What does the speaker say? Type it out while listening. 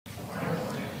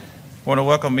I want to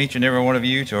welcome each and every one of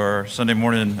you to our Sunday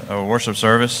morning worship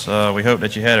service. We hope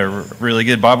that you had a really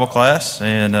good Bible class,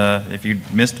 and if you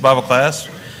missed the Bible class,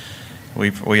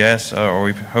 we ask or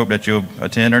we hope that you'll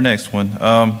attend our next one.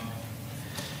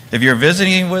 If you're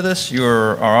visiting with us,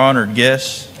 you're our honored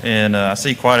guests, and I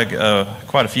see quite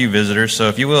a few visitors. So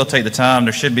if you will take the time,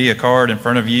 there should be a card in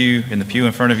front of you, in the pew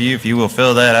in front of you. If you will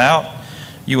fill that out,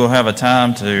 you will have a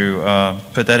time to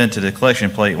put that into the collection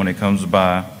plate when it comes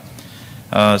by.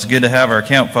 It's good to have our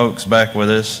camp folks back with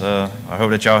us. I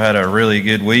hope that y'all had a really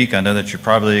good week. I know that you're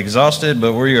probably exhausted,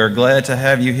 but we are glad to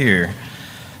have you here.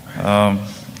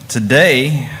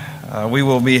 Today, we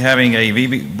will be having a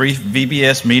brief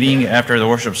VBS meeting after the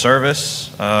worship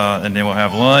service, and then we'll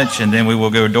have lunch, and then we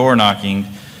will go door knocking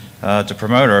to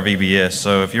promote our VBS.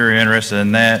 So if you're interested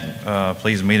in that,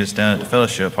 please meet us down at the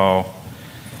fellowship hall.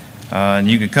 And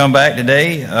you can come back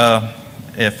today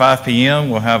at 5 p.m.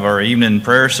 We'll have our evening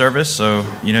prayer service, so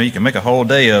you can make a whole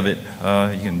day of it.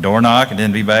 You can door knock and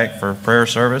then be back for prayer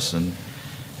service. And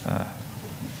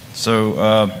so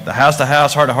the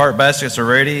house-to-house, heart-to-heart baskets are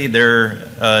ready. They're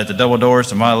at the double doors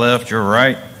to my left, your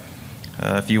right.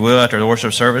 If you will, after the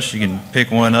worship service, you can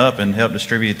pick one up and help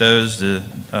distribute those to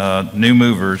new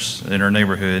movers in our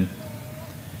neighborhood.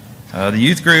 The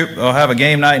youth group will have a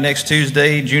game night next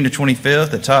Tuesday, June the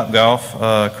 25th at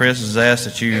Topgolf. Chris has asked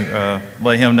that you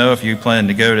let him know if you plan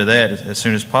to go to that as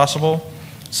soon as possible.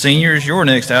 Seniors, your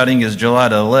next outing is July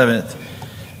the 11th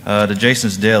to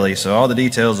Jason's Deli, so all the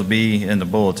details will be in the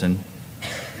bulletin.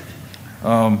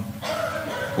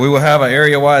 We will have an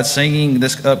area-wide singing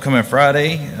this upcoming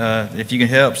Friday. If you can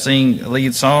help sing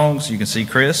lead songs, you can see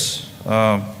Chris.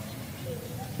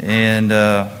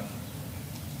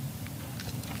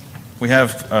 We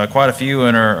have quite a few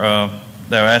in our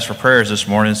that asked for prayers this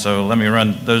morning, so let me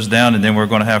run those down, and then we're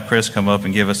going to have Chris come up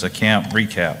and give us a camp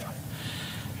recap.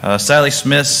 Sally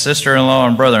Smith's sister-in-law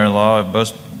and brother-in-law have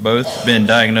both been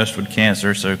diagnosed with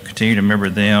cancer, so continue to remember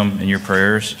them in your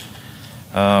prayers.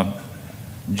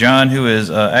 John, who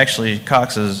is actually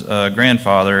Cox's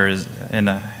grandfather, is in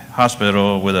the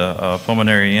hospital with a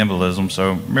pulmonary embolism,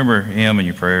 so remember him in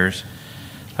your prayers.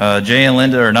 Jay and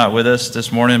Linda are not with us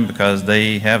this morning because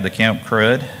they have the camp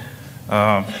crud.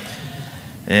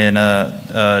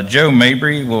 Joe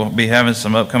Mabry will be having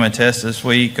some upcoming tests this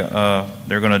week.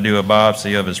 They're going to do a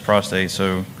biopsy of his prostate,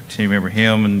 so continue to remember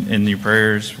him in your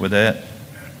prayers with that.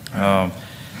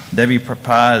 Debbie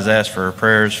Pye has asked for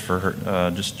prayers for her,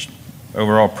 just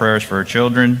overall prayers for her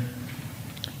children.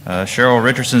 Cheryl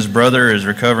Richardson's brother is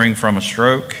recovering from a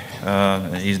stroke.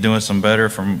 He's doing some better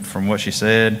from what she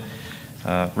said.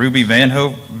 Ruby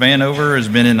Vanover has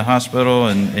been in the hospital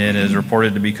and is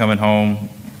reported to be coming home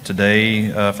today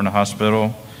from the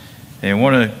hospital. And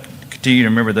want to continue to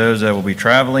remember those that will be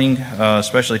traveling,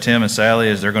 especially Tim and Sally,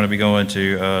 as they're going to be going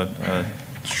to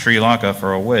Sri Lanka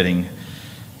for a wedding.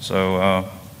 So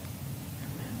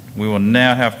we will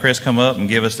now have Chris come up and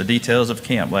give us the details of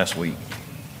camp last week.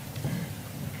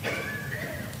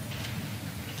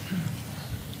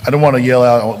 I don't want to yell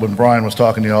out when Brian was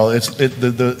talking to y'all.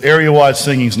 The area-wide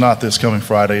singing is not this coming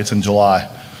Friday. It's in July.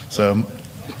 So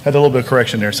had a little bit of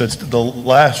correction there. So it's the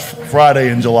last Friday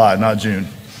in July, not June.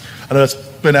 I know it's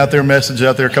been out there, message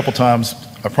out there a couple times.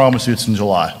 I promise you it's in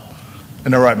July.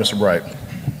 Isn't that right, Mr. Bright?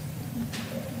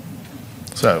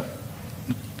 So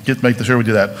make sure we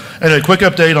do that. And a quick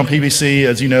update on PBC.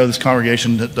 As you know, this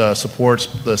congregation supports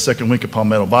the second week of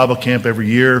Palmetto Bible Camp every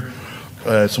year.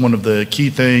 It's one of the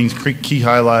key things, key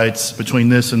highlights between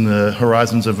this and the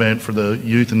Horizons event for the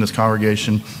youth in this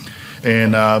congregation.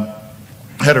 And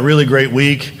had a really great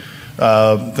week.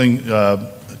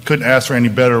 Couldn't ask for any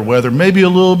better weather. Maybe a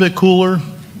little bit cooler.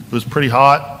 It was pretty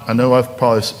hot. I know I've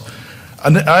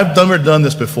never done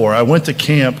this before. I went to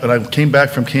camp and I came back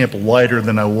from camp lighter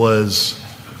than I was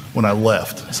when I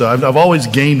left. So I've always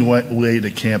gained weight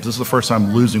at camp. This is the first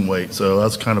time losing weight, so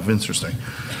that's kind of interesting.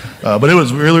 But it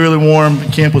was really, really warm.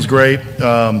 Camp was great.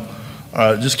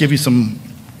 Just give you some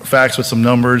facts with some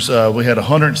numbers. We had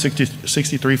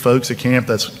 163 folks at camp.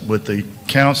 That's with the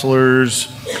counselors,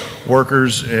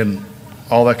 workers, and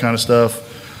all that kind of stuff.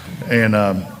 And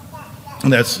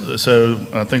that's so.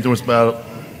 I think there was about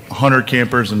 100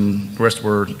 campers, and the rest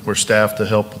were staff to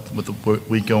help with the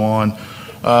week go on.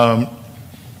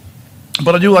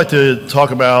 But I do like to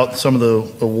talk about some of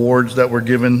the awards that were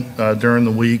given during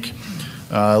the week.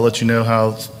 Let you know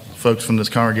how folks from this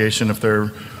congregation, if they're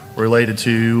related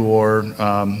to or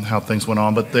how things went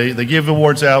on. But they give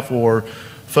awards out for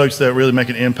folks that really make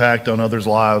an impact on others'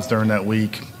 lives during that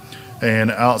week.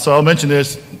 And so I'll mention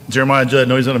this. Jeremiah Judd, I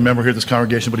know he's not a member here at this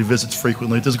congregation, but he visits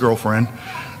frequently with his girlfriend.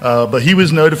 But he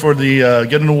was noted for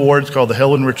getting an award. It's called the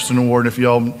Helen Richardson Award. If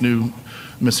y'all knew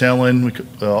Miss Helen, we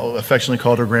affectionately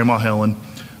called her Grandma Helen.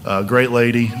 Great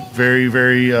lady, very,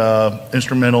 very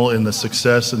instrumental in the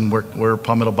success and where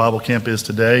Palmetto Bible Camp is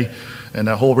today, and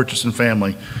that whole Richardson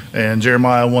family. And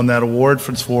Jeremiah won that award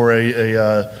for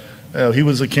he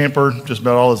was a camper just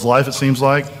about all his life, it seems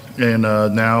like, and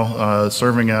now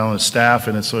serving out on his staff.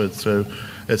 And it's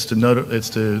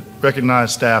to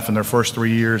recognize staff in their first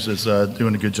 3 years as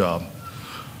doing a good job.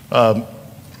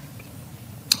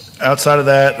 Outside of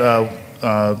that,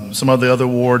 some of the other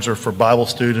awards are for Bible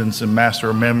students and Master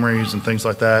of Memories and things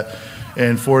like that.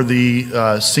 And for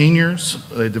the seniors,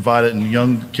 they divide it in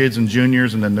young kids and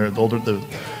juniors, and then the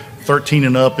 13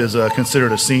 and up is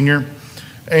considered a senior.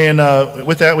 And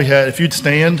with that, we had, if you'd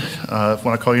stand,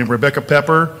 when I call you, Rebecca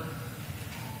Pepper,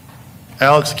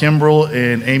 Alex Kimbrell,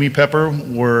 and Amy Pepper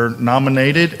were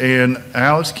nominated, and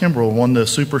Alex Kimbrell won the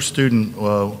Super Student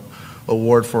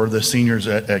Award for the seniors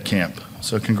at camp.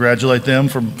 So congratulate them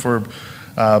for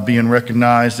being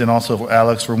recognized, and also for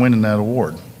Alex for winning that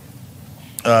award.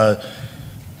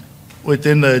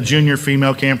 Within the junior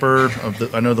female camper,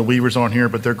 I know the Weavers aren't here,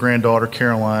 but their granddaughter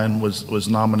Caroline was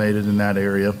nominated in that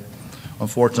area.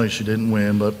 Unfortunately, she didn't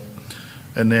win.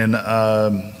 And then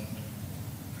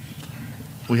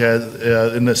we had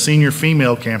in the senior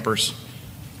female campers.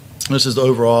 This is the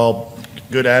overall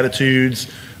good attitudes,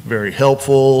 very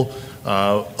helpful,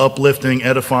 uplifting,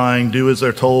 edifying, do as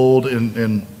they're told,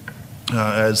 and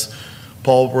as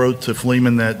Paul wrote to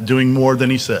Philemon, that doing more than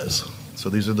he says. So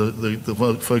these are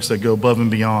the folks that go above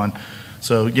and beyond.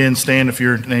 So again, stand if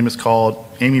your name is called.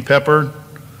 Amy Pepper,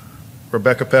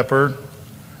 Rebecca Pepper,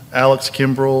 Alex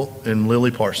Kimbrell, and Lily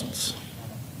Parsons.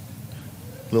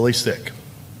 Lily Stick.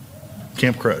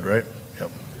 Camp Crud, right?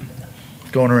 Yep.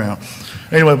 Going around.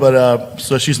 Anyway,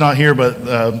 so she's not here, but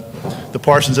the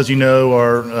Parsons, as you know,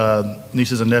 are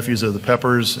nieces and nephews of the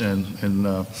Peppers,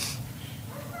 and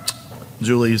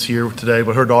Julie is here today,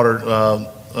 but her daughter,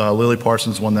 Lily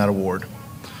Parsons, won that award.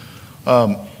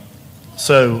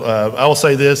 So I will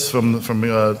say this,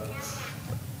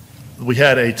 we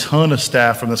had a ton of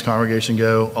staff from this congregation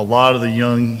go. A lot of the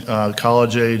young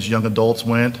college-age young adults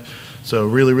went, so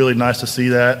really, really nice to see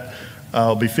that.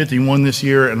 I'll be 51 this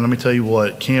year, and let me tell you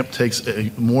what, camp takes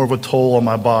more of a toll on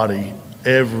my body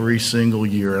every single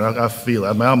year, and I feel it.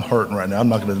 I mean, I'm hurting right now. I'm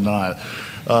not going to deny it.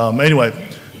 Anyway,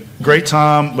 great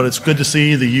time, but it's good to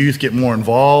see the youth get more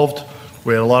involved.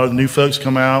 We had a lot of new folks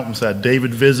come out. We had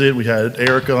David visit. We had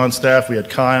Erica on staff. We had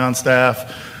Kai on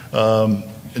staff.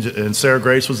 And Sarah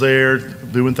Grace was there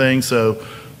doing things. So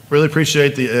really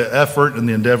appreciate the effort and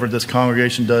the endeavor this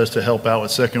congregation does to help out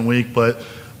with Second Week. But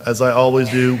as I always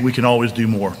do, we can always do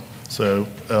more. So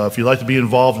if you'd like to be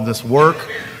involved in this work,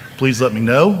 please let me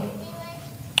know.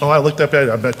 Oh, I looked up at it.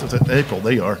 I bet it's April.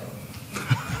 They are.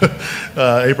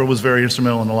 April was very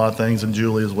instrumental in a lot of things, and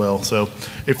Julie as well. So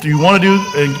if you want to do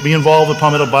and be involved with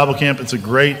Palmetto Bible Camp, it's a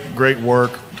great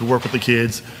work to work with the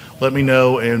kids. Let me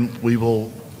know, and we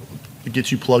will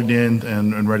get you plugged in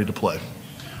and ready to play.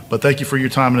 But thank you for your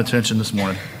time and attention this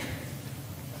morning.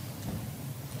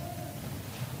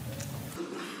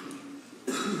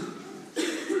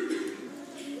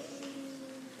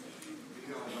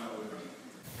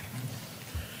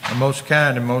 Our most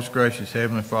kind and most gracious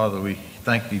Heavenly Father, we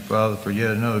thank Thee, Father, for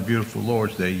yet another beautiful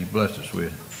Lord's Day You blessed us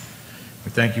with.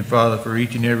 We thank You, Father, for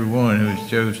each and every one who has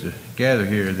chose to gather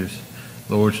here this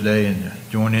Lord's Day and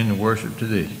join in the worship to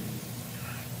Thee.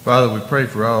 Father, we pray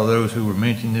for all those who were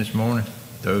mentioned this morning,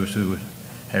 those who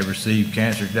have received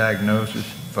cancer diagnosis,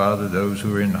 Father, those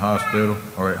who are in the hospital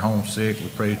or at home sick. We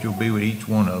pray that You'll be with each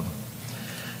one of them.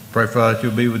 Pray, Father, that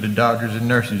You'll be with the doctors and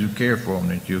nurses who care for them,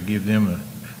 that You'll give them a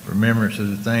remembrance of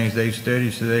the things they've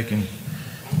studied so they can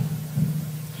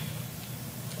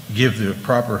give the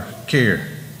proper care,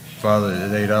 Father, that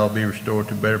they'd all be restored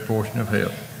to a better portion of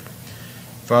health.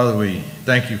 Father, we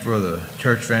thank You for the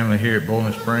church family here at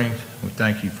Bowling Springs. We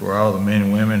thank You for all the men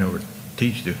and women who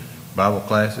teach the Bible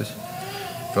classes.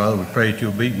 Father, we pray that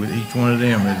You'll be with each one of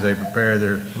them as they prepare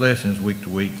their lessons week to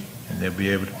week, and they'll be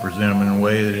able to present them in a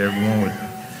way that everyone would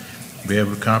be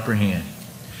able to comprehend.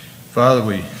 Father,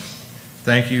 we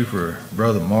thank You for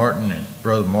Brother Martin and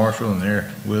Brother Marshall and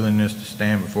their willingness to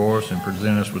stand before us and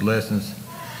present us with lessons.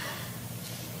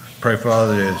 Pray,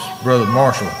 Father, that as Brother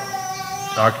Marshall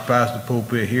occupies the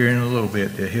pulpit here in a little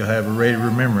bit, that he'll have a ready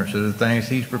remembrance of the things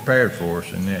he's prepared for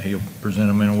us, and that he'll present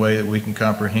them in a way that we can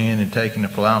comprehend and take and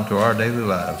apply them to our daily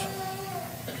lives.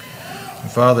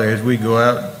 And Father, as we go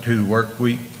out to the work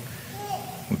week,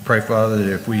 we pray, Father,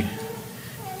 that if we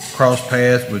cross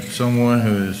paths with someone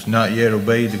who has not yet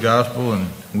obeyed the gospel, and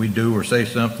we do or say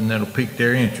something that'll pique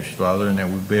their interest, Father, and that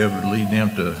we'll be able to lead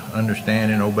them to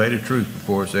understand and obey the truth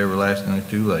before it's everlastingly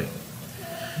too late.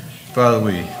 Father,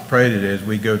 we pray that as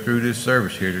we go through this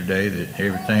service here today, that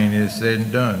everything is said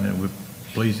and done that we're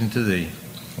pleasing to Thee.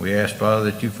 We ask,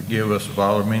 Father, that You forgive us of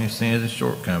all our many sins and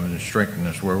shortcomings and strengthen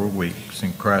us where we're weak. It's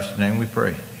in Christ's name we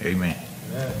pray. Amen.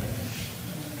 Amen.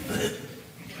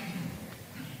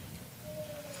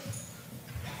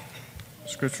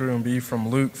 Scripture will be from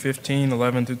Luke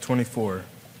 15:11 through 24.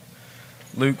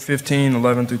 Luke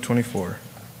 15:11 through 24.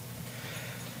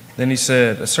 Then he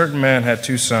said, a certain man had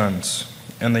 2 sons.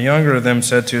 And the younger of them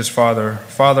said to his father,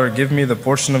 Father, give me the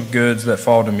portion of goods that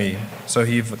fall to me. So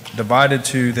he divided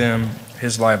to them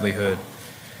his livelihood.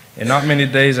 And not many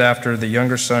days after, the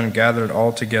younger son gathered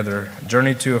all together,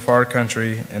 journeyed to a far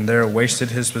country, and there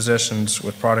wasted his possessions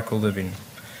with prodigal living.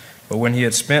 But when he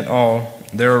had spent all,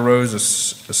 there arose a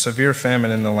severe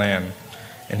famine in the land,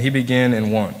 and he began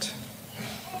in want.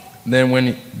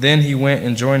 Then he went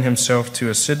and joined himself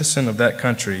to a citizen of that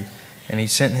country, and he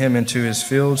sent him into his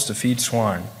fields to feed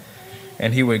swine.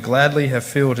 And he would gladly have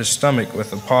filled his stomach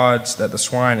with the pods that the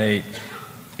swine ate,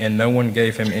 and no one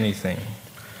gave him anything.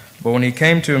 But when he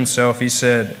came to himself, he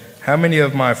said, how many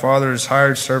of my father's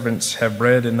hired servants have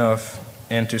bread enough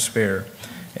and to spare,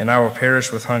 and I will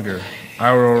perish with hunger?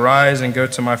 I will arise and go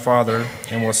to my father,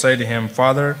 and will say to him,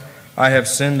 Father, I have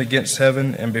sinned against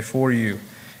heaven and before you,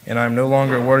 and I am no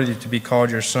longer worthy to be called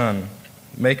your son.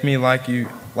 Make me like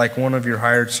one of your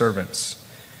hired servants.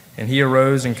 And he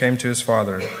arose and came to his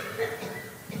father.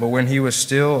 But when he was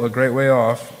still a great way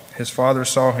off, his father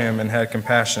saw him and had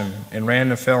compassion, and ran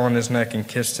and fell on his neck and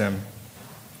kissed him.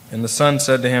 And the son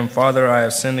said to him, Father, I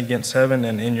have sinned against heaven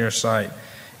and in your sight,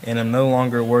 and am no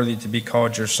longer worthy to be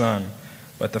called your son.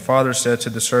 But the father said to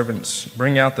the servants,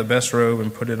 Bring out the best robe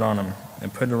and put it on him,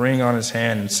 and put a ring on his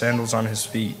hand and sandals on his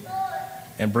feet.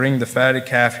 And bring the fatted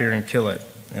calf here and kill it,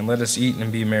 and let us eat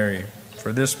and be merry.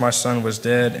 For this my son was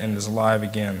dead and is alive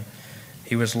again.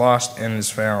 He was lost and is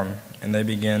found. And they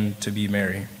began to be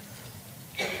merry.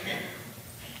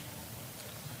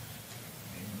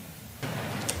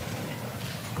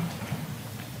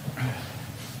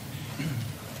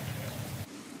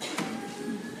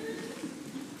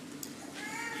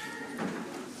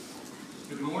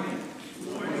 Good morning.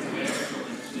 Good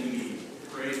morning.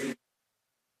 Praise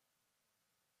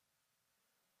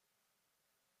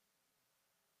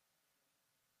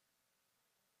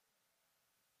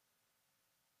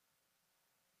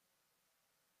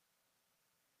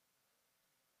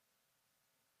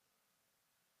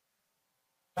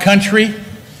country,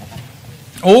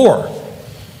 or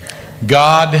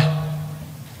God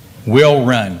will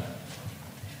run.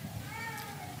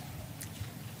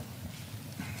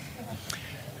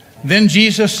 Then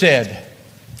Jesus said,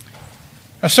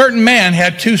 a certain man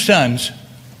had 2 sons,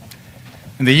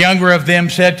 and the younger of them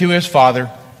said to his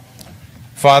father,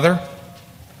 Father,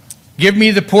 give me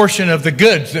the portion of the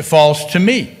goods that falls to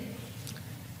me.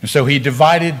 And so he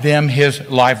divided them his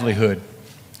livelihood.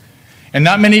 And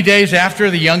not many days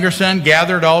after, the younger son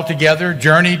gathered all together,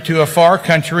 journeyed to a far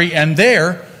country, and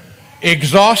there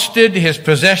exhausted his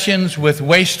possessions with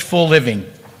wasteful living.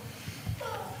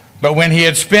 But when he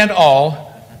had spent all,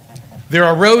 there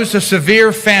arose a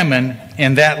severe famine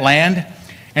in that land,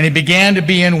 and he began to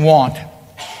be in want.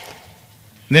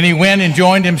 Then he went and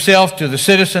joined himself to the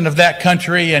citizen of that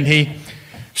country, and he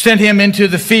sent him into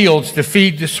the fields to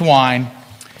feed the swine,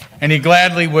 and he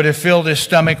gladly would have filled his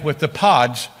stomach with the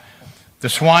pods the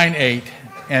swine ate,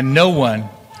 and no one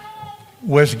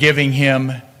was giving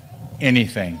him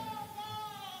anything.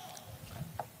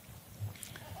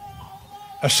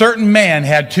 A certain man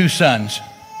had 2 sons.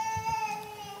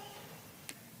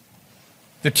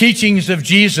 The teachings of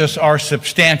Jesus are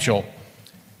substantial.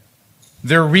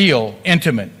 They're real,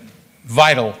 intimate,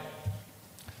 vital.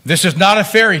 This is not a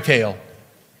fairy tale.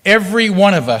 Every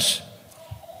one of us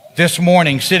this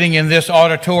morning sitting in this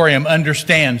auditorium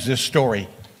understands this story.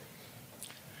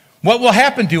 What will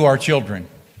happen to our children?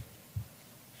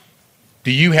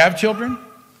 Do you have children?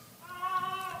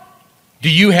 Do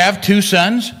you have 2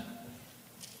 sons?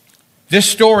 This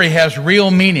story has real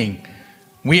meaning.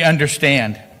 We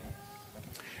understand.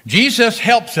 Jesus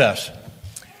helps us.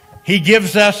 He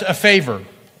gives us a favor,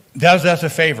 does us a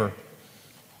favor.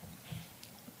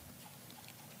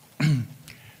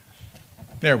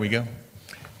 There we go.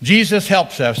 Jesus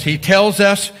helps us. He tells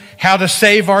us how to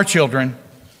save our children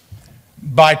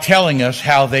by telling us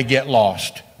how they get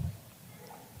lost.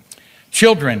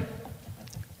 Children,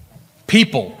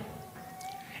 people,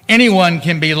 anyone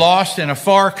can be lost in a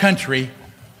far country,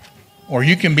 or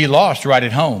you can be lost right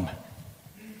at home.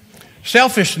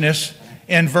 Selfishness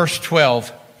in verse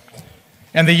 12.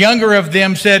 And the younger of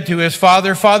them said to his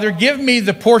father, Father, give me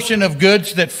the portion of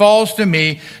goods that falls to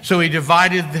me. So he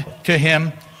divided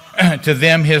to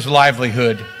them his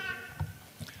livelihood.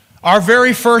 Our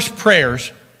very first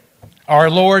prayers are,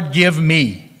 Lord, give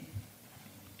me.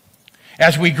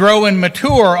 As we grow and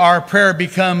mature, our prayer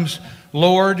becomes,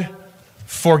 Lord,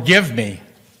 forgive me.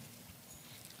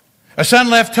 A son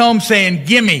left home saying,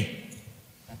 gimme.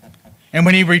 And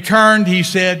when he returned, he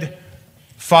said,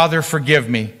 Father, forgive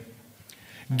me.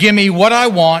 Give me what I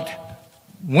want,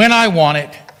 when I want it,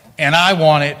 and I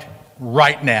want it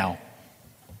right now.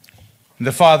 And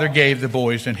the father gave the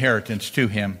boy's inheritance to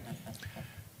him.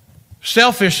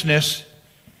 Selfishness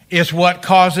is what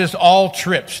causes all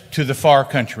trips to the far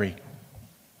country.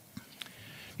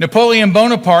 Napoleon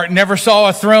Bonaparte never saw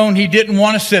a throne he didn't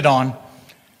want to sit on,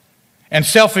 and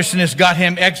selfishness got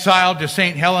him exiled to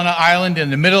St. Helena Island in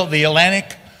the middle of the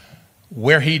Atlantic,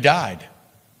 where he died.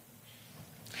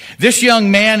 This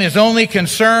young man is only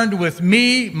concerned with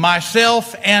me,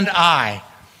 myself, and I.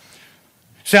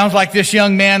 Sounds like this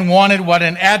young man wanted what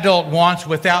an adult wants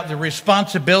without the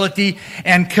responsibility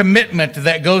and commitment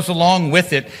that goes along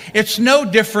with it. It's no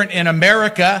different in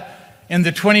America in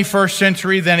the 21st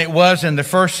century than it was in the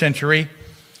first century.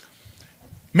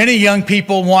 Many young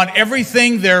people want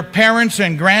everything their parents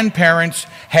and grandparents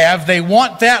have. They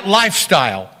want that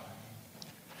lifestyle.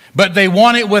 But they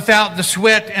want it without the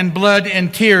sweat and blood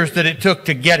and tears that it took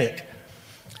to get it.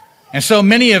 And so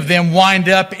many of them wind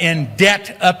up in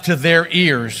debt up to their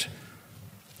ears.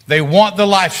 They want the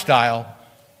lifestyle,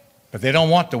 but they don't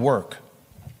want the work.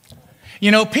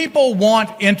 You know, people want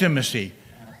intimacy.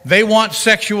 They want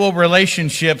sexual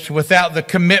relationships without the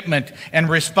commitment and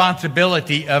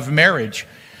responsibility of marriage.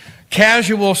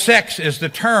 Casual sex is the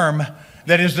term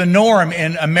that is the norm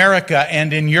in America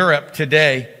and in Europe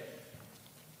today.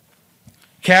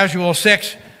 Casual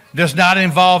sex does not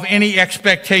involve any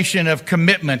expectation of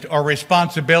commitment or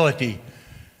responsibility.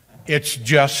 It's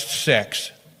just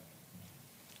sex.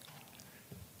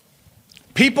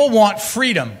 People want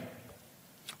freedom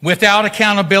without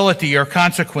accountability or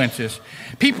consequences.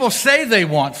 People say they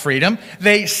want freedom.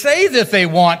 They say that they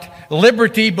want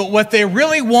liberty, but what they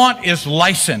really want is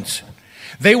license.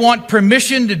 They want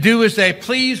permission to do as they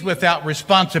please without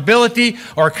responsibility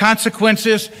or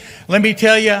consequences. Let me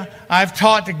tell you, I've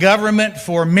taught the government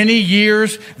for many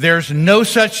years. There's no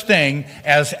such thing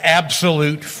as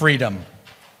absolute freedom.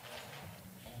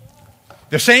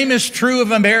 The same is true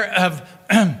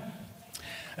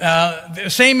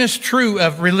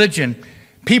of religion.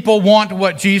 People want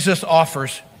what Jesus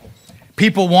offers.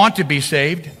 People want to be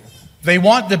saved. They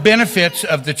want the benefits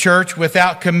of the church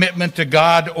without commitment to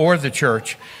God or the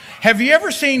church. Have you ever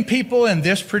seen people in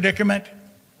this predicament?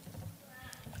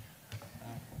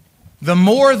 The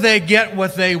more they get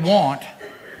what they want,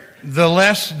 the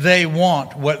less they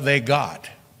want what they got.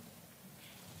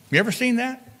 You ever seen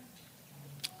that?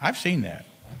 I've seen that.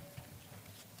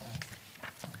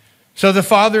 So the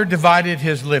father divided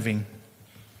his living.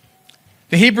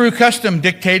 The Hebrew custom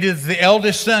dictated that the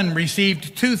eldest son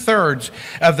received 2/3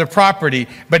 of the property,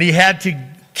 but he had to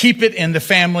keep it in the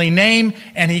family name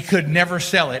and he could never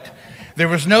sell it. There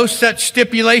was no such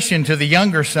stipulation to the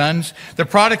younger sons. The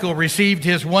prodigal received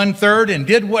his 1/3 and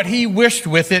did what he wished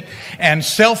with it, and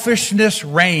selfishness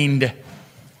reigned.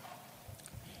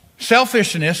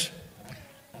 Selfishness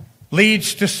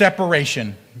leads to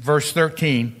separation. Verse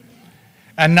 13.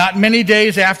 And not many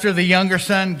days after the younger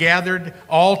son gathered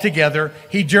all together,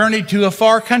 he journeyed to a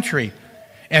far country,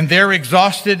 and there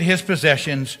exhausted his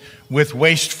possessions with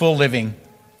wasteful living.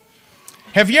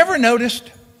 Have you ever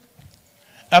noticed?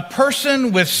 A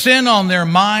person with sin on their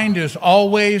mind is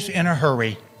always in a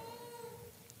hurry.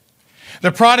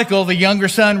 The prodigal, the younger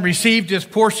son, received his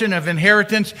portion of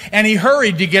inheritance, and he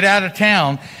hurried to get out of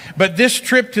town. But this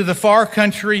trip to the far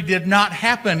country did not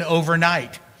happen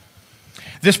overnight.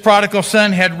 This prodigal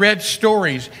son had read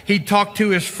stories. He'd talked to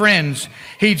his friends.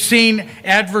 He'd seen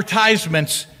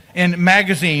advertisements in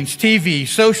magazines, TV,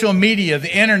 social media,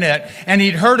 the internet, and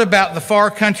he'd heard about the far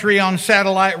country on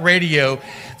satellite radio.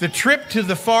 The trip to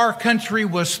the far country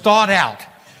was thought out,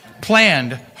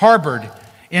 planned, harbored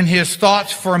in his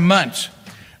thoughts for months,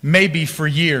 maybe for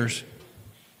years.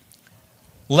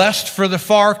 Lust for the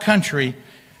far country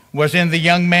was in the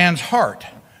young man's heart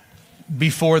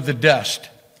before the dust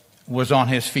was on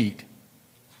his feet.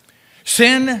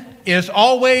 Sin is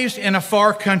always in a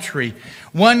far country.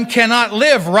 One cannot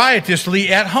live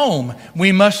riotously at home.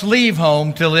 We must leave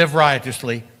home to live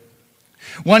riotously.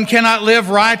 One cannot live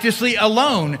riotously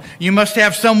alone. You must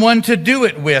have someone to do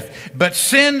it with. But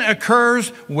sin occurs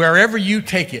wherever you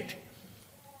take it.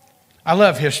 I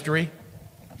love history.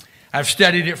 I've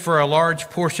studied it for a large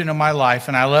portion of my life,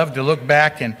 and I love to look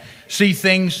back and see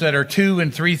things that are 2,000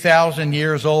 and 3,000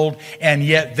 years old, and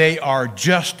yet they are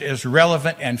just as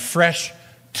relevant and fresh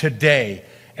today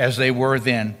as they were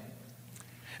then.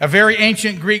 A very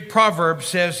ancient Greek proverb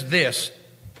says this: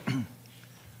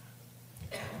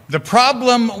 the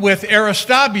problem with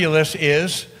Aristobulus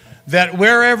is that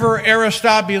wherever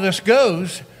Aristobulus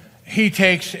goes, he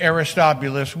takes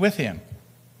Aristobulus with him.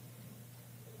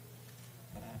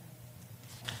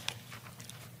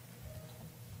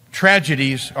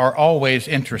 Tragedies are always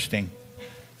interesting.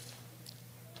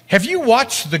 Have you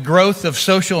watched the growth of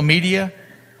social media?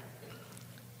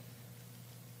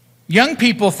 Young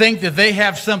people think that they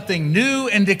have something new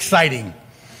and exciting,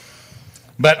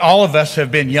 but all of us have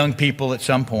been young people at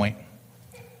some point.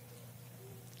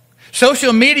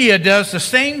 Social media does the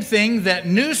same thing that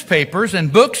newspapers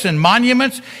and books and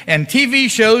monuments and TV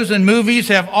shows and movies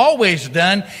have always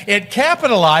done. It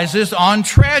capitalizes on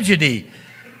tragedy.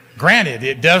 Granted,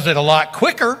 it does it a lot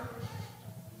quicker,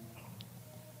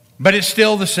 but it's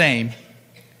still the same.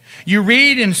 You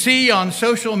read and see on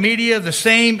social media the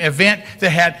same event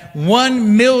that had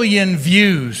 1 million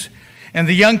views. And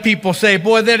the young people say,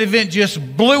 boy, that event just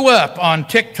blew up on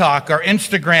TikTok or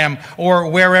Instagram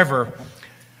or wherever.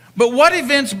 But what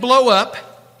events blow up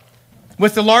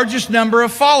with the largest number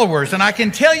of followers? And I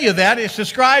can tell you that it's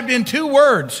described in 2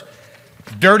 words: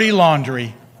 dirty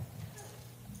laundry.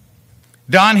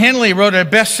 Don Henley wrote a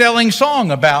best-selling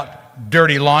song about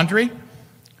dirty laundry.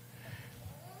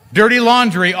 Dirty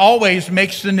laundry always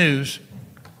makes the news,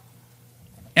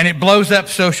 and it blows up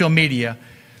social media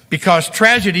because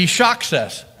tragedy shocks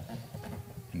us,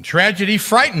 and tragedy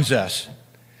frightens us,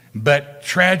 but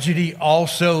tragedy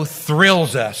also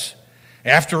thrills us.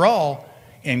 After all,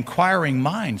 inquiring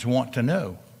minds want to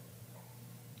know.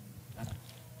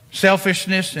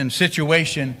 Selfishness and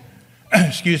separation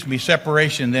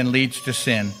then leads to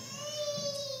sin.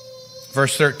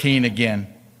 Verse 13 again.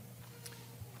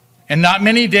 And not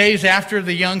many days after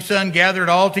the young son gathered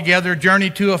all together,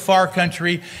 journeyed to a far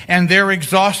country, and there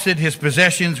exhausted his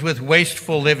possessions with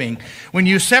wasteful living. When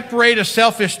you separate a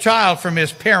selfish child from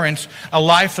his parents, a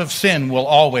life of sin will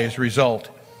always result.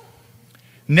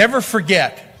 Never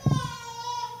forget,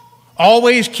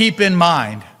 always keep in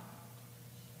mind,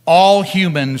 all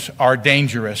humans are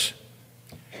dangerous.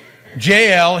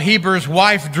 Jael, Heber's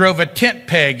wife, drove a tent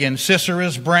peg in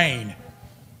Sisera's brain.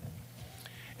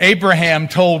 Abraham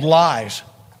told lies.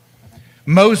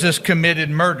 Moses committed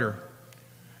murder.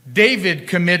 David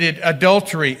committed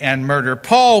adultery and murder.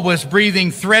 Paul was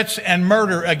breathing threats and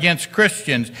murder against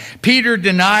Christians. Peter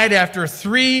denied after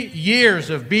 3 years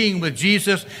of being with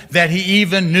Jesus that he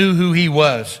even knew who he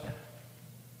was.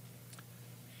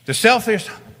 The selfish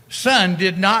son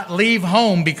did not leave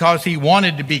home because he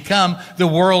wanted to become the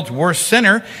world's worst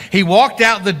sinner. He walked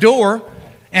out the door,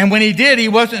 and when he did, he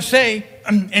wasn't saying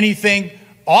anything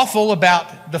awful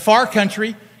about the far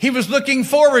country. He was looking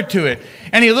forward to it.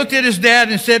 And he looked at his dad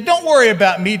and said, "Don't worry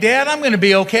about me, Dad. I'm going to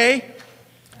be okay.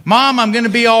 Mom, I'm going to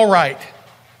be all right."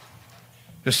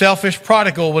 The selfish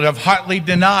prodigal would have hotly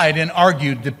denied and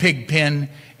argued the pig pen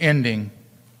ending.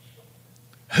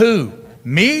 Who?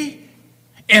 Me?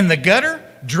 In the gutter?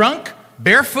 Drunk?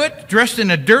 Barefoot? Dressed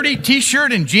in a dirty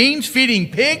t-shirt and jeans?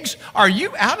 Feeding pigs? Are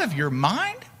you out of your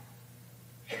mind?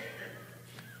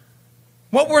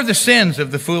 What were the sins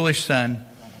of the foolish son?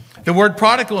 The word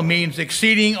prodigal means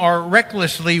exceeding or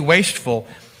recklessly wasteful.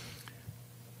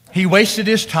 He wasted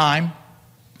his time.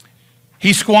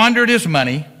 He squandered his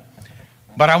money.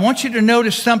 But I want you to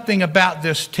notice something about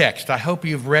this text. I hope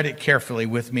you've read it carefully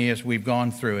with me as we've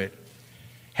gone through it.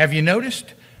 Have you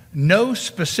noticed? No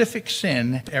specific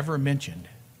sin ever mentioned.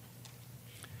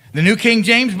 The New King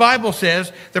James Bible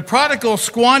says, the prodigal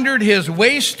squandered his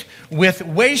waste with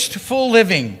wasteful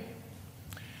living.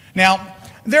 Now,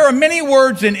 there are many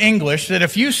words in English that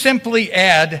if you simply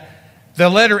add the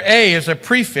letter A as a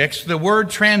prefix, the word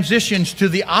transitions to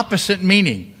the opposite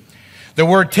meaning. The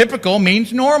word typical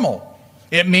means normal.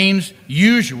 It means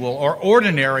usual or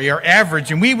ordinary or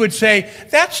average, and we would say,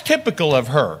 that's typical of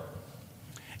her.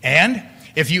 And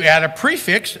if you add a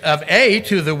prefix of A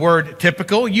to the word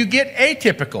typical, you get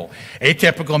atypical.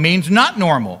 Atypical means not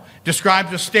normal.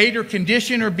 Describes a state or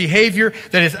condition or behavior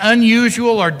that is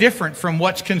unusual or different from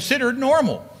what's considered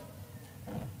normal.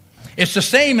 It's the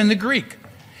same in the Greek.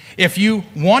 If you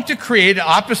want to create an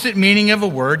opposite meaning of a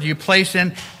word, you place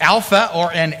an alpha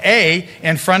or an A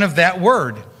in front of that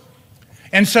word.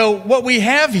 And so what we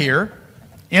have here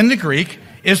in the Greek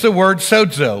is the word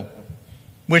sozo,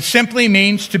 which simply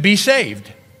means to be saved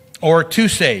or to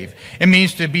save. It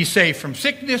means to be saved from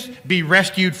sickness, be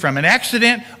rescued from an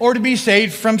accident, or to be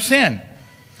saved from sin.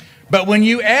 But when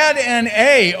you add an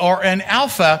A or an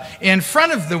alpha in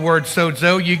front of the word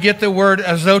sozo, you get the word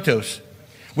azotos,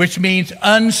 which means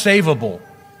unsavable,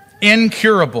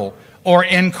 incurable, or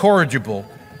incorrigible.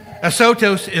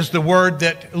 Azotos is the word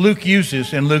that Luke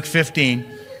uses in Luke 15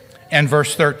 and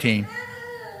verse 13.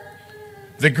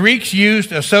 The Greeks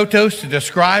used azotos to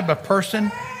describe a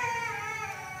person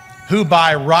who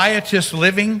by riotous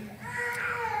living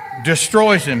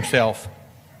destroys himself.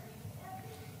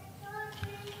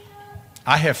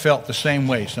 I have felt the same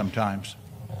way sometimes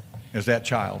as that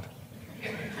child.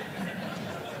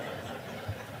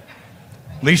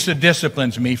 Lisa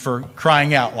disciplines me for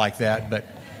crying out like that, but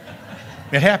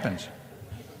it happens.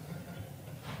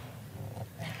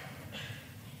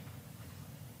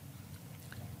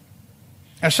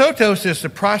 Azotos is the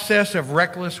process of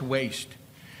reckless waste,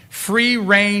 free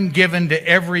rein given to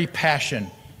every passion.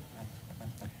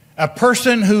 A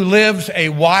person who lives a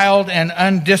wild and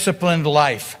undisciplined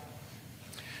life.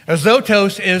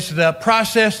 Azotos is the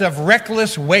process of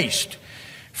reckless waste,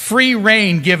 free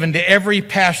rein given to every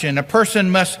passion. A person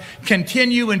must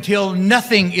continue until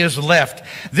nothing is left.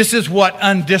 This is what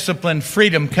undisciplined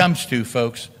freedom comes to,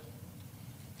 folks.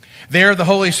 There, the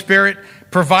Holy Spirit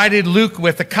provided Luke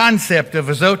with the concept of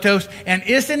azotos. And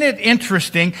isn't it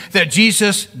interesting that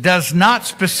Jesus does not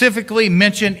specifically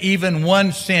mention even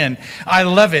one sin? I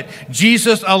love it.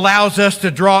 Jesus allows us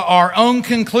to draw our own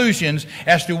conclusions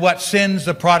as to what sins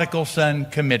the prodigal son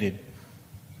committed.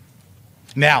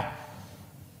 Now,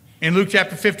 in Luke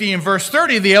chapter 15 and verse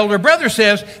 30, the elder brother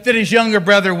says that his younger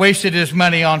brother wasted his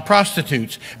money on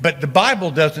prostitutes. But the Bible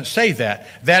doesn't say that.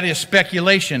 That is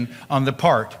speculation on the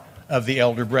part of the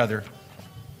elder brother.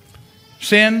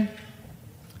 Sin,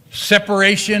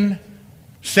 separation,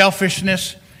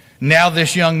 selfishness. Now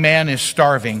this young man is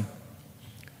starving.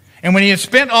 And when he had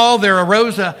spent all, there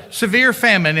arose a severe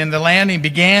famine in the land, and he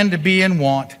began to be in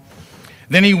want.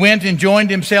 Then he went and joined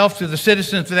himself to the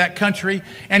citizens of that country,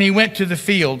 and he went to the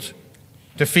fields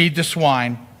to feed the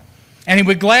swine. And he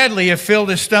would gladly have filled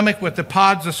his stomach with the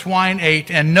pods the swine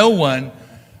ate, and no one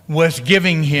was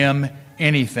giving him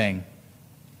anything.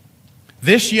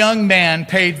 This young man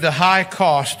paid the high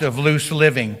cost of loose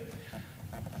living,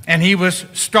 and he was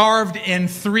starved in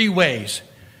three ways.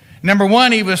 Number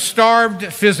one, he was starved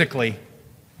physically.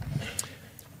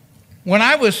 When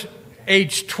I was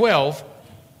age 12,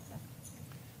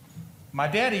 my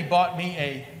daddy bought me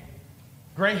a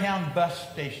Greyhound bus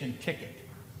station ticket.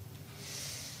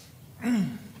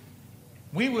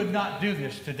 We would not do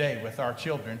this today with our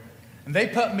children. And they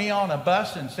put me on a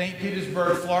bus in St.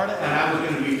 Petersburg, Florida, and I was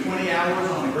going to be 20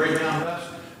 hours on a Greyhound bus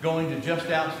going to just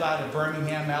outside of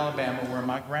Birmingham, Alabama, where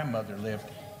my grandmother lived.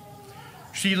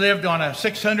 She lived on a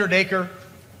 600-acre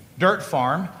dirt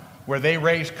farm where they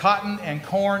raised cotton and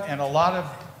corn and a lot of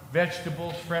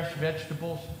vegetables, fresh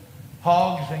vegetables,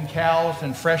 hogs and cows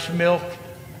and fresh milk.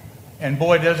 And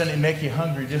boy, doesn't it make you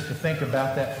hungry just to think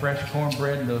about that fresh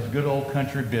cornbread and those good old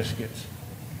country biscuits.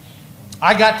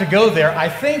 I got to go there. I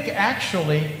think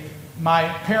actually my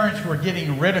parents were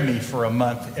getting rid of me for a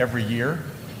month every year.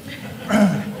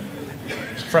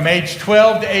 From age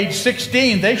 12 to age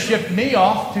 16, they shipped me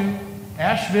off to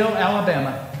Asheville,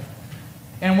 Alabama.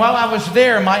 And while I was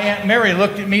there, my Aunt Mary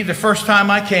looked at me the first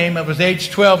time I came. I was age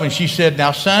 12, and she said,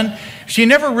 "Now, son," she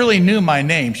never really knew my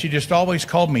name. She just always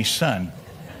called me son.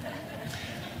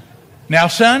 "Now,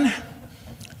 son,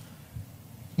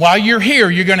 while you're here,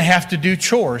 you're going to have to do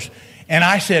chores." And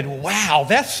I said, "Wow,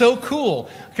 that's so cool."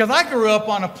 Because I grew up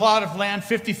on a plot of land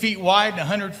 50 feet wide and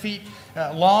 100 feet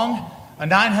long, a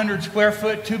 900 square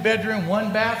foot, 2-bedroom,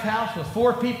 1-bath house with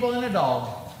 4 people and a dog.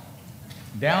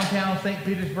 Downtown St.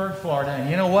 Petersburg, Florida. And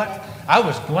you know what? I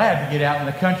was glad to get out in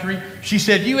the country. She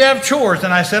said, "You have chores."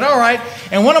 And I said, "All right."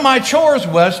 And one of my chores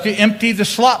was to empty the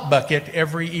slop bucket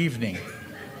every evening.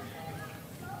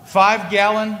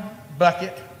 5-gallon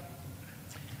bucket.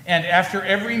 And after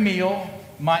every meal,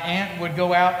 my aunt would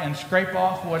go out and scrape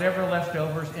off whatever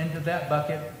leftovers into that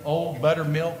bucket. Old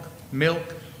buttermilk, milk,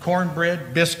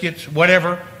 cornbread, biscuits,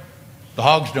 whatever. The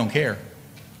hogs don't care.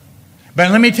 But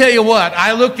let me tell you what,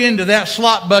 I looked into that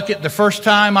slop bucket the first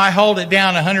time I hauled it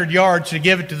down 100 yards to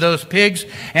give it to those pigs,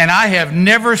 and I have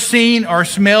never seen or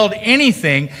smelled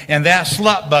anything in that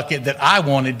slop bucket that I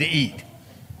wanted to eat.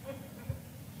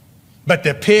 But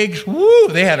the pigs, woo,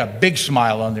 they had a big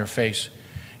smile on their face.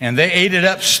 And they ate it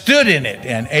up, stood in it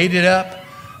and ate it up.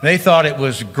 They thought it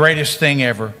was the greatest thing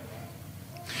ever.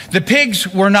 The pigs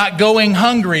were not going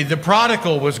hungry. The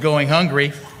prodigal was going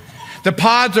hungry. The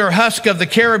pods or husk of the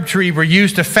carob tree were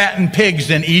used to fatten pigs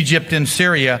in Egypt and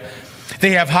Syria.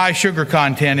 They have high sugar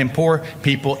content, and poor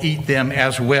people eat them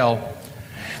as well.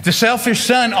 The selfish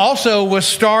son also was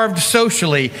starved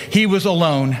socially. He was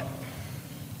alone.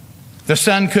 The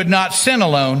son could not sin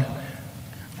alone,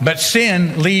 but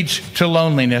sin leads to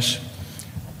loneliness.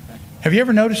 Have you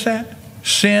ever noticed that?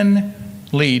 Sin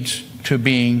leads to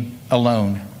being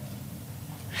alone.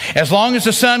 As long as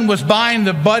the son was buying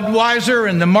the Budweiser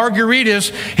and the margaritas,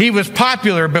 he was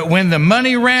popular. But when the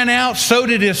money ran out, so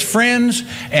did his friends,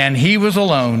 and he was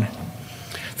alone.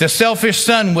 The selfish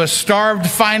son was starved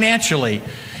financially.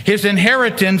 His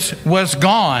inheritance was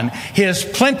gone. His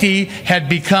plenty had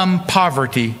become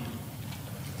poverty.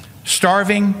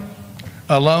 Starving,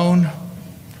 alone,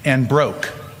 and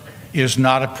broke is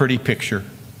not a pretty picture.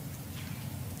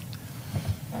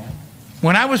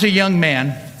 When I was a young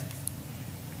man,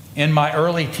 in my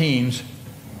early teens,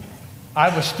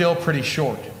 I was still pretty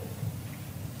short.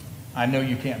 I know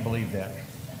you can't believe that.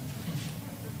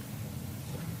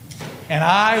 And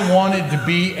I wanted to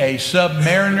be a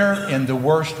submariner in the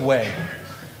worst way.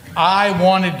 I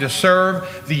wanted to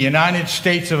serve the United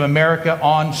States of America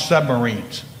on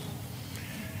submarines.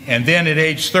 And then at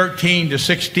age 13 to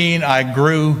 16, I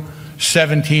grew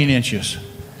 17 inches.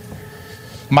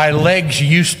 My legs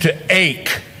used to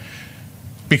ache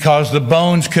because the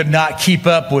bones could not keep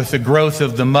up with the growth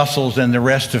of the muscles and the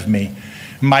rest of me.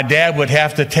 My dad would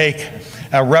have to take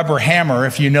a rubber hammer,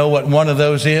 if you know what one of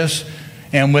those is,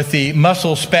 and with the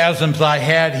muscle spasms I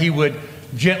had, he would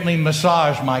gently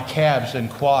massage my calves and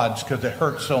quads because it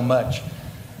hurt so much.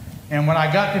 And when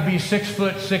I got to be 6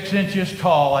 foot 6 inches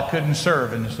tall, I couldn't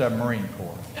serve in the submarine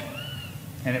corps.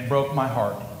 And it broke my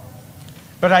heart.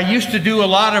 But I used to do a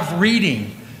lot of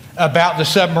reading about the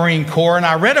submarine corps, and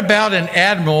I read about an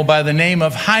admiral by the name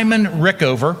of Hyman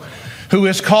Rickover, who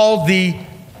is called the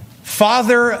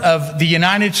father of the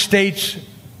United States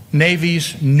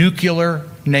Navy's nuclear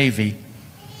navy.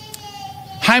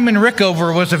 Hyman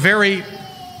Rickover was a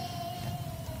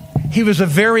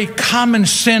very common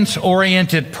sense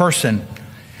oriented person.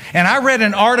 And I read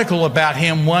an article about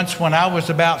him once when I was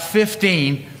about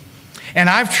 15, and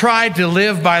I've tried to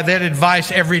live by that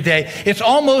advice every day. It's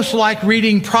almost like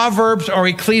reading Proverbs or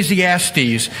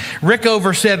Ecclesiastes.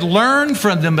 Rickover said, learn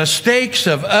from the mistakes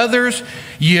of others.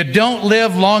 You don't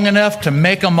live long enough to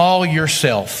make them all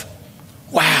yourself.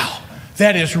 Wow,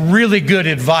 that is really good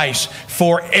advice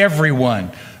for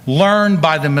everyone. Learn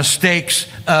by the mistakes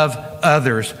of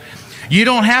others. You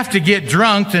don't have to get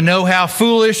drunk to know how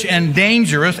foolish and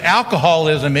dangerous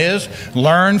alcoholism is.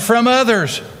 Learn from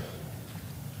others.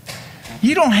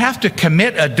 You don't have to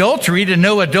commit adultery to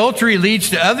know adultery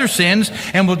leads to other sins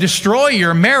and will destroy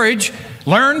your marriage.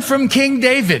 Learn from King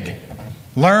David.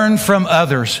 Learn from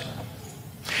others.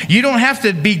 You don't have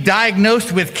to be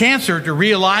diagnosed with cancer to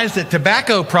realize that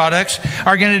tobacco products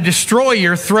are going to destroy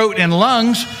your throat and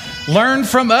lungs. Learn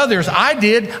from others. I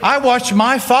did. I watched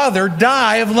my father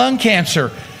die of lung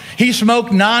cancer. He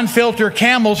smoked non-filter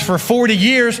Camels for 40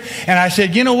 years, and I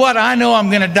said, you know what? I know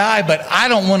I'm going to die, but I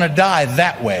don't want to die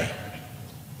that way.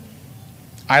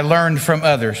 I learned from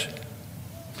others.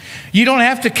 You don't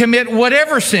have to commit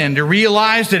whatever sin to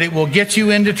realize that it will get you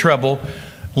into trouble.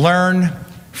 Learn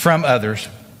from others.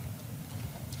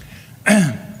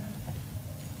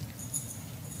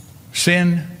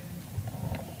 Sin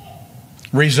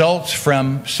results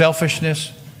from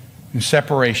selfishness and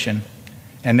separation,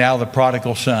 and now the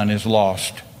prodigal son is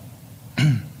lost.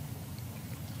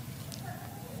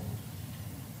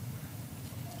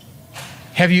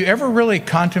 Have you ever really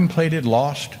contemplated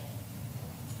lost?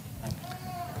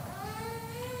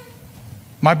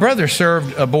 My brother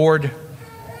served aboard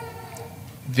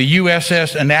the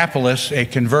USS Annapolis, a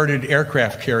converted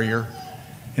aircraft carrier,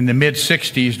 in the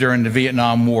mid-60s during the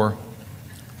Vietnam War.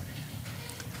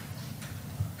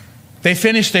 They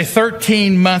finished a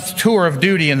 13-month tour of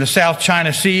duty in the South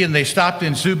China Sea, and they stopped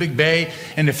in Subic Bay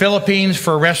in the Philippines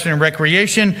for rest and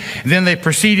recreation. Then they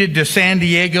proceeded to San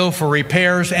Diego for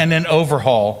repairs and an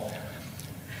overhaul.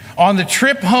 On the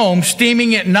trip home,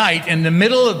 steaming at night in the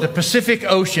middle of the Pacific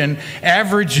Ocean,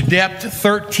 average depth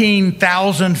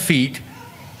 13,000 feet,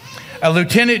 a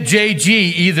Lieutenant J.G.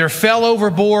 either fell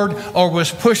overboard or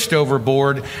was pushed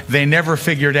overboard. They never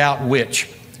figured out which.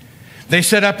 They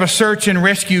set up a search and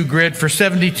rescue grid for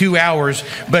 72 hours,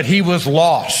 but he was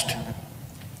lost.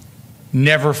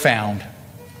 Never found.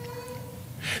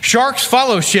 Sharks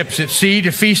follow ships at sea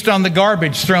to feast on the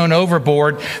garbage thrown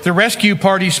overboard. The rescue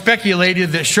party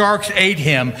speculated that sharks ate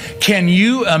him. Can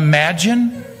you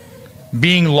imagine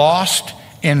being lost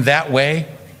in that way?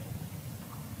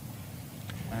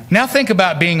 Now think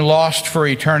about being lost for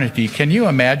eternity. Can you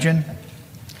imagine?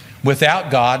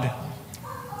 Without God,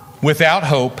 without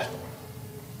hope,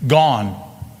 gone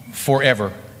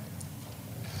forever.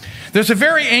 There's a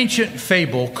very ancient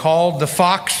fable called The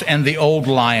Fox and the Old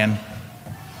Lion.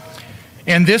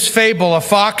 In this fable, a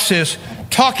fox is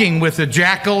talking with a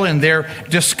jackal, and they're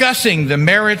discussing the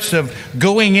merits of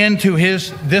going into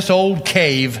this old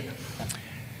cave.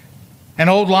 An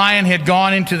old lion had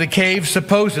gone into the cave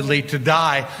supposedly to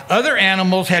die. Other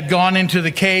animals had gone into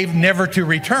the cave never to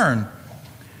return.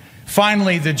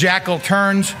 Finally, the jackal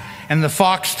turns and the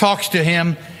fox talks to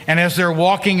him, and as they're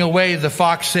walking away, the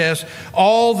fox says,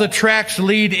 "All the tracks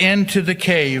lead into the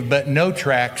cave, but no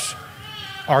tracks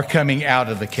are coming out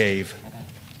of the cave."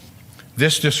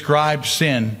 This describes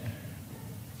sin.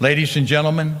 Ladies and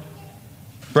gentlemen,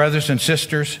 brothers and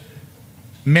sisters,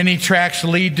 many tracks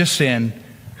lead to sin,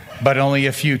 but only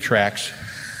a few tracks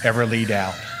ever lead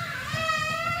out.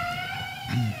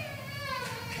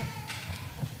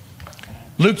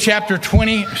 Luke chapter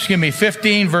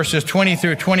 15, verses 20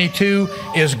 through 22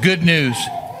 is good news.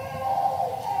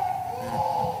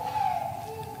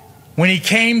 When he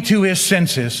came to his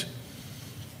senses,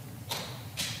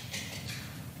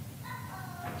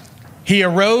 he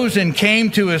arose and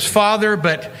came to his father,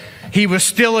 but he was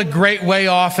still a great way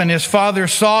off, and his father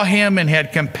saw him and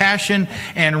had compassion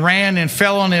and ran and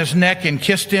fell on his neck and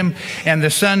kissed him. And the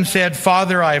son said,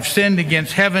 "Father, I have sinned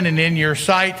against heaven and in your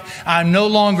sight. I'm no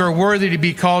longer worthy to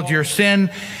be called your son."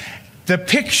 The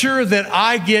picture that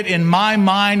I get in my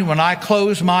mind when I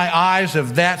close my eyes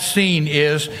of that scene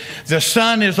is the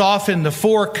son is off in the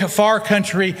far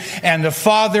country, and the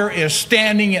father is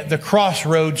standing at the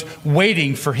crossroads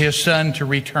waiting for his son to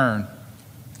return.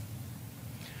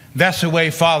 That's the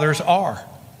way fathers are.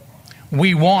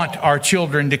 We want our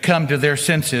children to come to their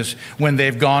senses when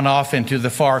they've gone off into the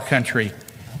far country.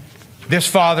 This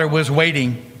father was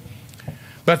waiting,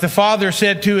 but the father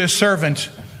said to his servants,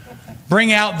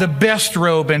 "Bring out the best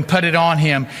robe and put it on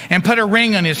him, and put a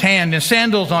ring on his hand and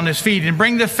sandals on his feet, and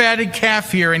bring the fatted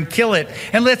calf here and kill it,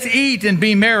 and let's eat and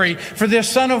be merry. For this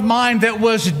son of mine that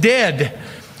was dead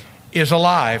is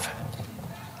alive.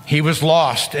 He was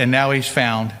lost, and now he's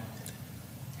found."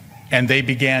 And they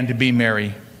began to be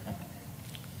merry.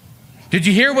 Did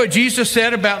you hear what Jesus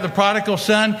said about the prodigal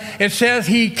son? It says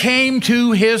he came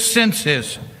to his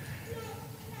senses.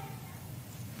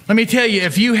 Let me tell you,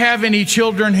 if you have any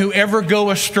children who ever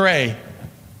go astray,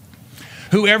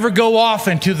 who ever go off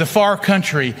into the far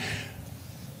country,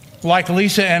 like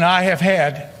Lisa and I have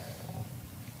had,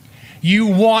 you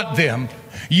want them,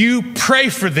 you pray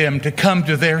for them to come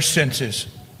to their senses.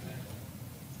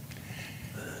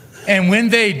 And when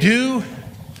they do,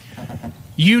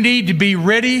 you need to be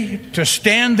ready to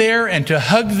stand there and to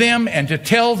hug them and to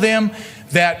tell them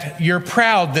that you're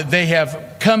proud that they have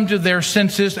come to their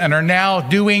senses and are now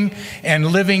doing and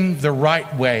living the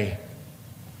right way.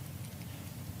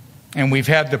 And we've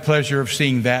had the pleasure of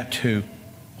seeing that too.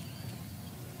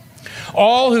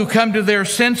 All who come to their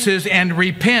senses and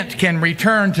repent can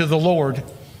return to the Lord.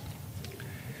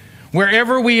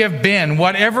 Wherever we have been,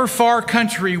 whatever far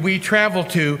country we travel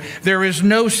to, there is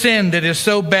no sin that is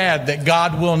so bad that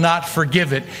God will not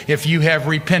forgive it if you have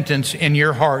repentance in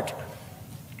your heart.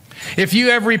 If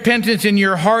you have repentance in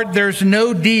your heart, there's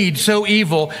no deed so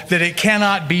evil that it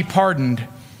cannot be pardoned.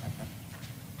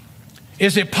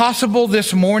 Is it possible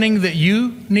this morning that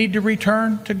you need to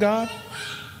return to God?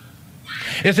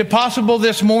 Is it possible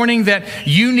this morning that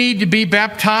you need to be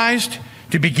baptized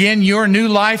to begin your new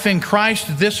life in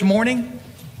Christ this morning?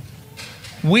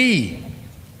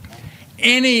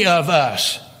 Any of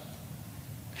us,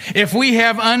 if we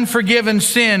have unforgiven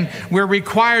sin, we're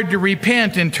required to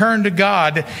repent and turn to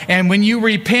God. And when you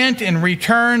repent and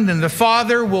return, then the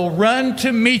Father will run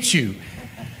to meet you.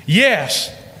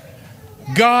 Yes,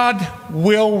 God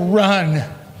will run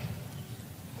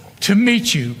to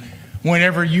meet you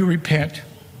whenever you repent.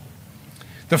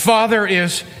 The Father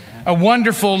is a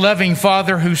wonderful, loving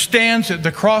Father who stands at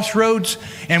the crossroads,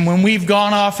 and when we've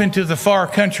gone off into the far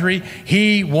country,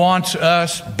 He wants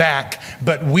us back,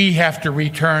 but we have to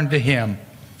return to Him.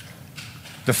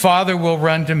 The Father will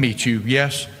run to meet you.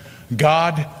 Yes,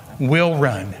 God will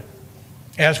run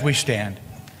as we stand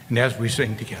and as we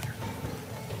sing together.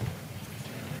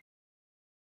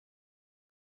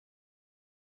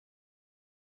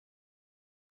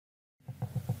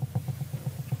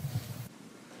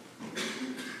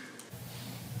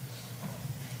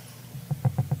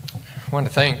 I want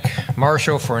to thank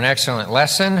Marshall for an excellent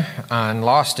lesson on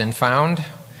Lost and Found.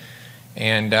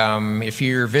 And if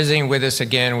you're visiting with us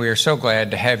again, we are so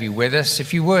glad to have you with us.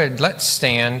 If you would, let's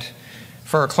stand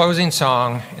for a closing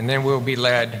song, and then we'll be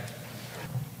led.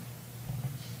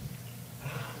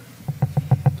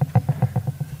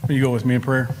 Will you go with me in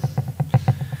prayer?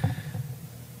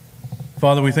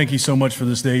 Father, we thank you so much for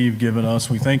this day you've given us.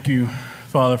 We thank you,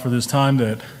 Father, for this time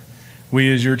that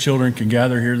we as your children can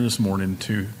gather here this morning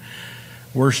to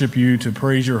worship you, to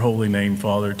praise your holy name,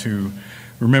 Father, to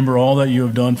remember all that you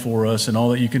have done for us and all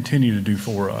that you continue to do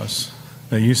for us,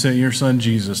 that you sent your son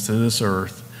Jesus to this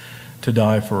earth to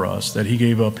die for us, that he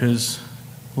gave up his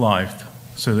life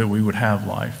so that we would have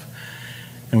life.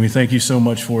 And we thank you so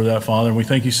much for that, Father, and we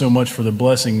thank you so much for the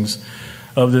blessings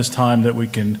of this time that we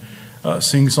can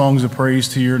sing songs of praise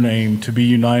to your name, to be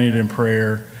united in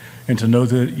prayer, and to know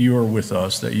that you are with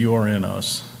us, that you are in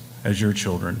us as your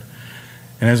children.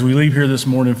 And as we leave here this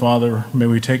morning, Father, may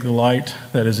we take the light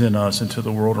that is in us into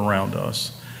the world around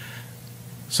us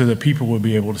so that people will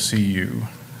be able to see you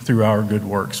through our good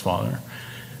works, Father.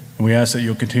 And we ask that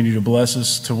you'll continue to bless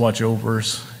us, to watch over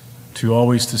us, to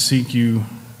always to seek you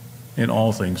in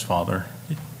all things, Father,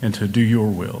 and to do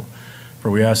your will. For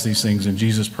we ask these things in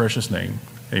Jesus' precious name.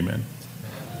 Amen.